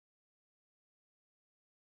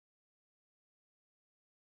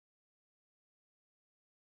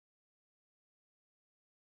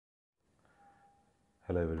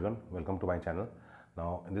Hello everyone, welcome to my channel.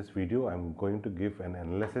 Now in this video I am going to give an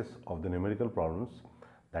analysis of the numerical problems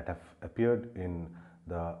that have appeared in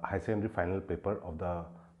the high secondary final paper of the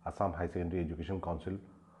Assam High Secondary Education Council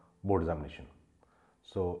board examination.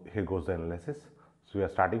 So here goes the analysis. So we are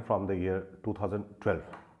starting from the year 2012.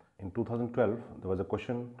 In 2012 there was a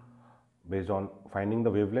question based on finding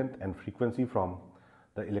the wavelength and frequency from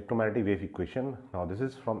the electromagnetic wave equation. Now this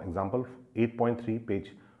is from example 8.3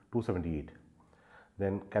 page 278.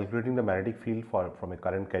 Then calculating the magnetic field from a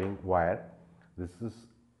current carrying wire. This is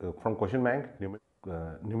from question bank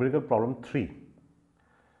numerical problem 3.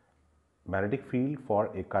 Magnetic field for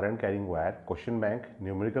a current carrying wire, question bank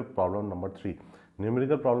numerical problem number 3.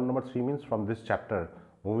 Numerical problem number 3 means from this chapter,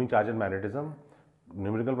 moving charge and magnetism,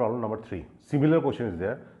 numerical problem number 3. Similar question is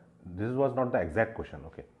there. This was not the exact question.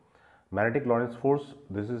 Okay. Magnetic Lorentz force,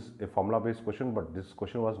 this is a formula based question, but this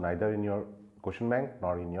question was neither in your question bank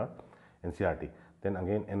nor in your NCERT. Then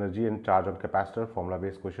again energy and charge on capacitor, formula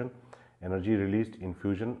based question. Energy released in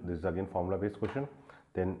fusion, this is again formula based question.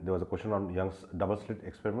 Then there was a question on Young's double slit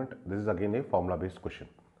experiment, this is again a formula based question.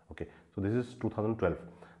 Okay, so this is 2012.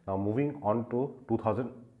 Now moving on to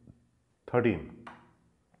 2013.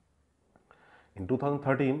 In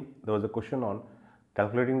 2013 there was a question on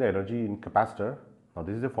calculating the energy in capacitor. Now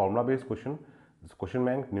this is a formula based question. This question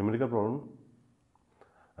bank numerical problem,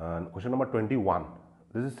 question number 21.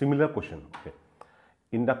 This is similar question. Okay.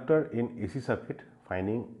 Inductor in AC circuit,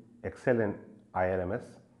 finding XL and IRMS.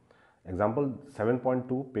 Example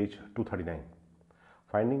 7.2 page 239.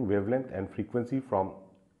 Finding wavelength and frequency from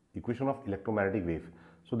equation of electromagnetic wave.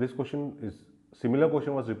 So this question is similar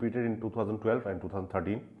question was repeated in 2012 and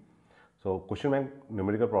 2013. So question bank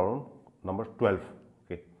numerical problem number 12.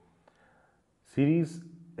 Okay. Series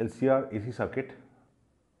LCR AC circuit.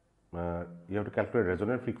 You have to calculate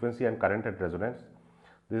resonant frequency and current at resonance.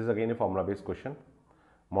 This is again a formula based question.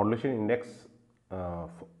 Modulation index,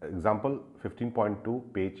 example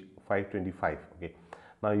 15.2 page 525. Okay.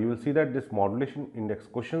 Now you will see that this modulation index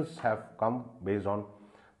questions have come based on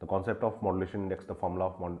the concept of modulation index, the formula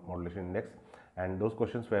of modulation index, and those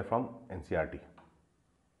questions were from NCERT.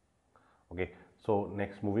 Okay. So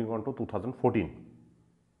next moving on to 2014.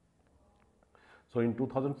 So in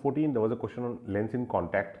 2014 there was a question on length in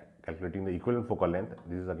contact, calculating the equivalent focal length.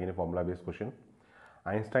 This is again a formula based question.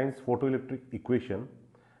 Einstein's photoelectric equation,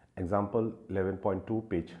 example 11.2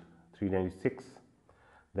 page 396.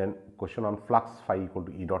 Then question on flux phi equal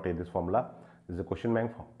to E dot A, this formula. This is a question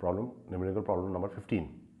bank problem, numerical problem number 15.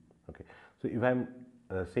 Okay. So if I am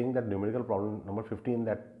saying that numerical problem number 15,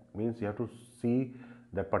 that means you have to see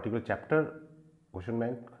that particular chapter, question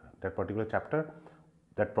bank, that particular chapter,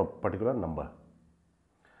 that particular number.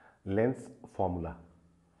 Lens formula,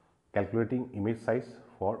 calculating image size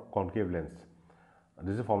for concave lens.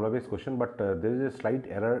 This is a formula based question, but there is a slight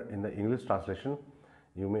error in the English translation.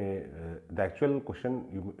 You may the actual question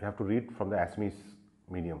you have to read from the AHSEC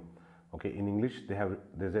medium. Okay, in English there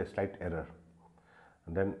is a slight error.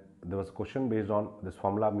 And then there was a question based on this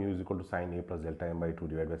formula, mu is equal to sin A plus delta m by 2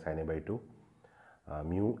 divided by sin A by 2.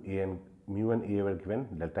 Mu and A were given,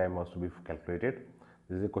 delta m was to be calculated.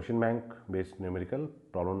 This is a question bank based numerical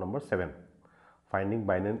problem number 7. Finding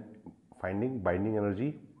binding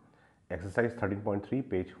energy, exercise 13.3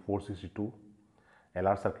 page 462.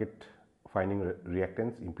 LR circuit, finding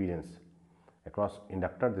reactance impedance across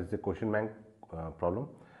inductor. This is a question bank problem,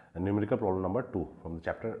 a numerical problem number 2 from the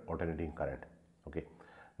chapter alternating current. Okay.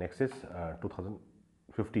 Next is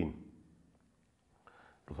 2015.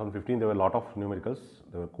 2015 there were a lot of numericals.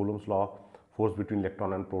 There were Coulomb's law, force between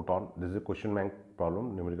electron and proton. This is a question bank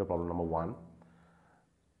problem, numerical problem number 1.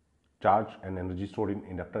 Charge and energy stored in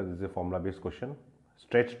inductor. This is a formula based question.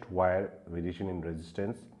 Stretched wire, variation in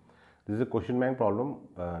resistance. This is a question bank problem,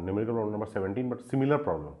 numerical problem number 17, but similar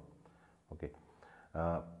problem. Okay.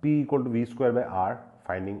 P equal to V square by R,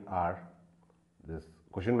 finding R. This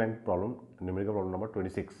question bank problem, numerical problem number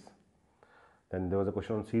 26. Then there was a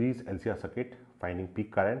question on series LCR circuit, finding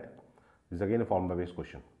peak current. This is again a formula based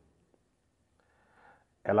question.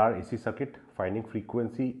 LR AC circuit, finding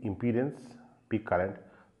frequency, impedance, peak current.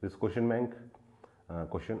 This question bank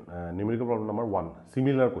numerical problem number 1,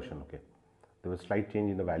 similar question. Okay, there was slight change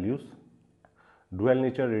in the values. Dual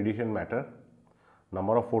nature radiation matter,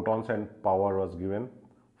 number of photons and power was given,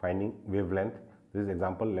 finding wavelength. This is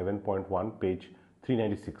example 11.1 page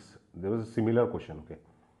 396. There was a similar question. Okay.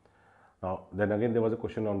 Now then again there was a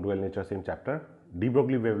question on dual nature, same chapter. De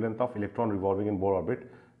Broglie wavelength of electron revolving in Bohr orbit.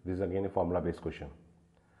 This is again a formula based question.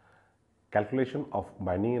 Calculation of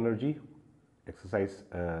binding energy, exercise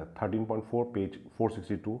 13.4 page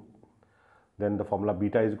 462. Then the formula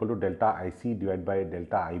beta is equal to delta IC divided by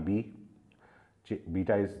delta IB.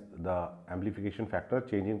 beta is the amplification factor,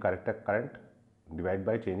 change in corrected current divided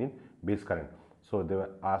by change in base current. So they were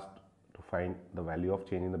asked to find the value of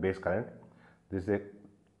change in the base current. This is a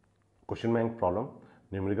question bank problem,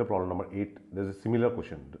 numerical problem number 8. There is a similar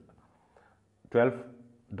question. 12,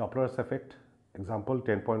 Doppler's effect, example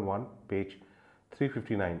 10.1, page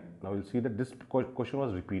 359. Now you'll see that this question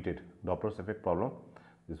was repeated. Doppler's effect problem,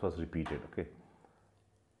 this was repeated. Okay.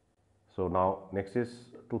 So now next is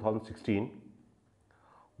 2016,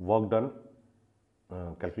 work done,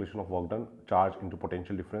 calculation of work done, charge into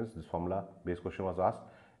potential difference. This formula based question was asked.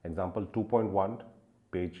 Example 2.1,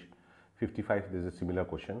 page 55. This is a similar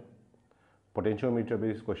question. Potentiometer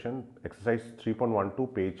based question, exercise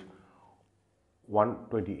 3.12, page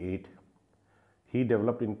 128. He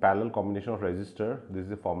developed in parallel combination of resistor. This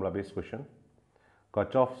is a formula based question.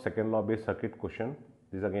 Kirchhoff second law based circuit question.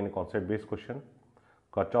 This is again a concept based question.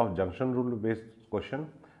 Kirchhoff junction rule based question.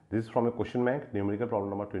 This is from a question bank, numerical problem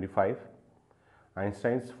number 25.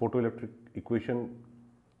 Einstein's photoelectric equation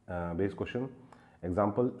based question.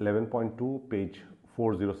 Example 11.2, page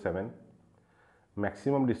 407.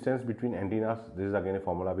 Maximum distance between antennas. This is again a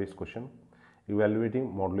formula based question.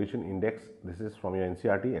 Evaluating modulation index. This is from your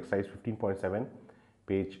NCERT, exercise 15.7,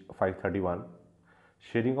 page 531.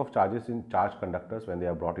 Shading of charges in charged conductors when they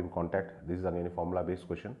are brought in contact. This is again a formula based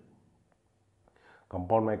question.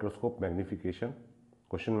 Compound microscope magnification,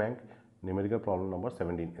 question bank, numerical problem number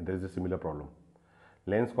 17. There is a similar problem.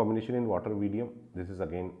 Lens combination in water medium. This is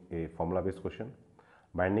again a formula based question.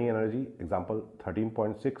 Binding energy, example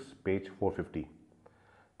 13.6, page 450.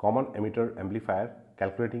 Common emitter amplifier,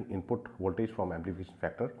 calculating input voltage from amplification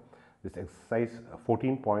factor. This exercise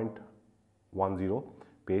 14.10,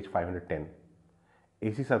 page 510.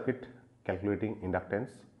 AC circuit, calculating inductance.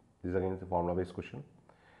 This is again a formula based question.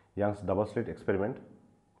 Young's double slit experiment,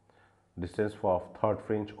 distance for third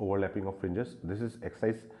fringe, overlapping of fringes. This is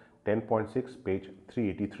exercise 10.6, page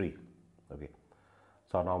 383. Okay.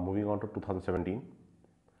 So now moving on to 2017.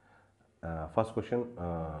 First question,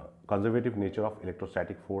 conservative nature of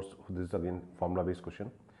electrostatic force. This is again formula based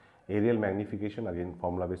question. Aerial magnification, again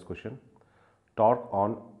formula based question. Torque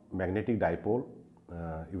on magnetic dipole,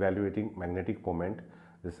 evaluating magnetic moment.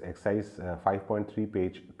 This exercise 5.3,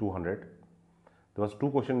 page 200. There was two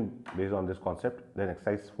questions based on this concept. Then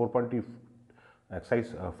exercise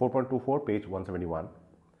 4.24, page 171.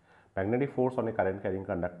 Magnetic force on a current carrying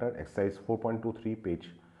conductor. Exercise 4.23,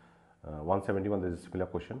 page 171. There is a similar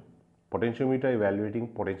question. Potentiometer evaluating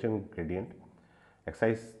potential gradient.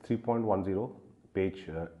 Exercise 3.10, page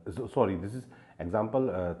this is example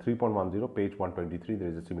 3.10, page 123. There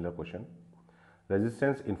is a similar question.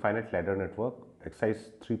 Resistance infinite ladder network.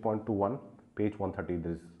 Exercise 3.21, page 130.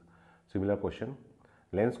 There is similar question.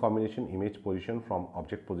 Lens combination image position from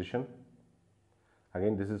object position.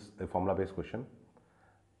 Again, this is a formula based question.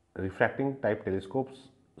 Refracting type telescopes,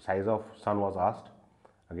 size of sun was asked.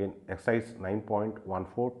 Again, exercise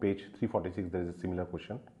 9.14, page 346. There is a similar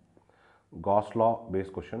question. Gauss law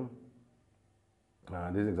based question.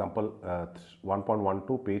 This is example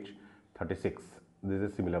 1.12, page 36. This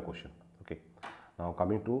is a similar question. Okay. Now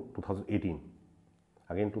coming to 2018.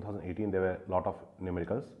 Again, 2018 there were a lot of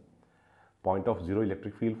numericals. Point of zero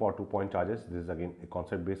electric field for 2-point charges. This is again a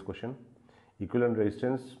concept based question. Equivalent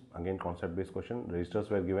resistance, again concept based question. Resistors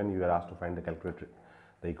were given, you were asked to find the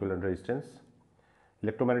equivalent resistance.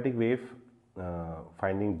 Electromagnetic wave,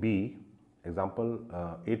 finding B, example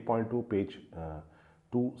 8.2, page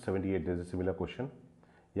 278. There is a similar question.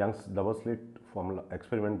 Young's double slit formula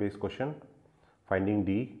experiment based question, finding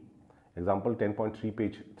D, example 10.3,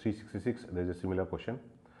 page 366. There is a similar question.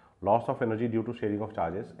 Loss of energy due to sharing of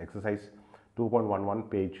charges, exercise 2.11,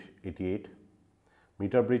 page 88.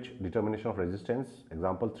 Meter bridge determination of resistance,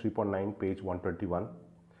 example 3.9, page 121.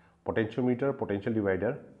 Potentiometer potential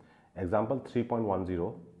divider, example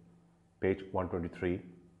 3.10, page 123.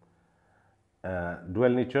 Dual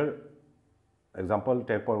nature, example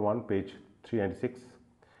 10.1, page 396.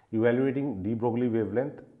 Evaluating de Broglie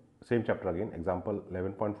wavelength, same chapter again, example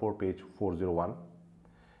 11.4, page 401.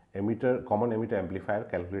 Common emitter amplifier,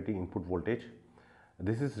 calculating input voltage.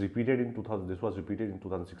 This is repeated in 2000. This was repeated in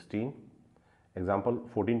 2016. Example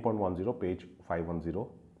 14.10, page 510.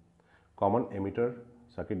 Common emitter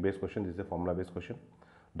circuit based question. This is a formula based question.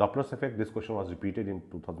 Doppler's effect. This question was repeated in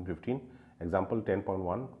 2015. Example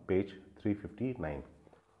 10.1, page 359.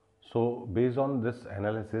 So based on this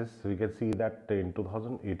analysis, we can see that in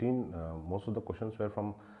 2018 most of the questions were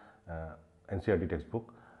from NCERT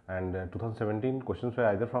textbook, and 2017 questions were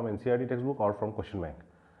either from NCERT textbook or from question bank.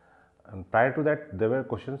 And prior to that, there were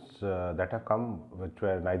questions that have come which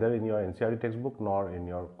were neither in your NCERT textbook nor in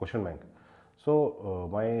your question bank. So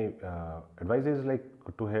my advice is like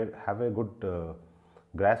to have a good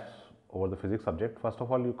grasp over the physics subject. First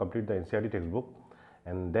of all, you complete the NCERT textbook,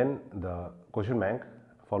 and then the question bank.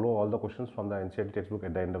 Follow all the questions from the NCERT textbook.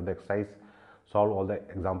 At the end of the exercise, solve all the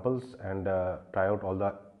examples and try out all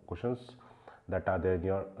the questions that are there in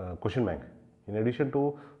your question bank. In addition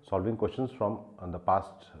to solving questions from the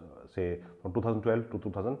past, say from 2012 to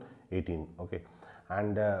 2018. Okay,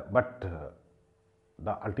 and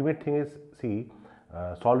the ultimate thing is, see,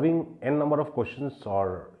 solving n number of questions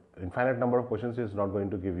or infinite number of questions is not going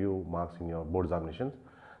to give you marks in your board examinations.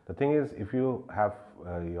 The thing is, if you have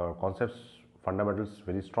your concepts fundamentals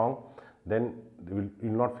very strong, then you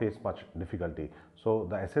will not face much difficulty. So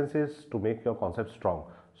the essence is to make your concepts strong.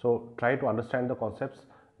 So try to understand the concepts,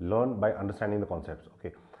 learn by understanding the concepts,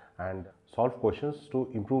 okay, and solve questions to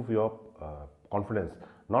improve your confidence,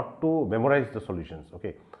 not to memorize the solutions,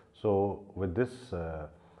 okay. So with this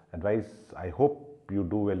advice, I hope you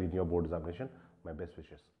do well in your board examination. My best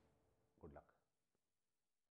wishes.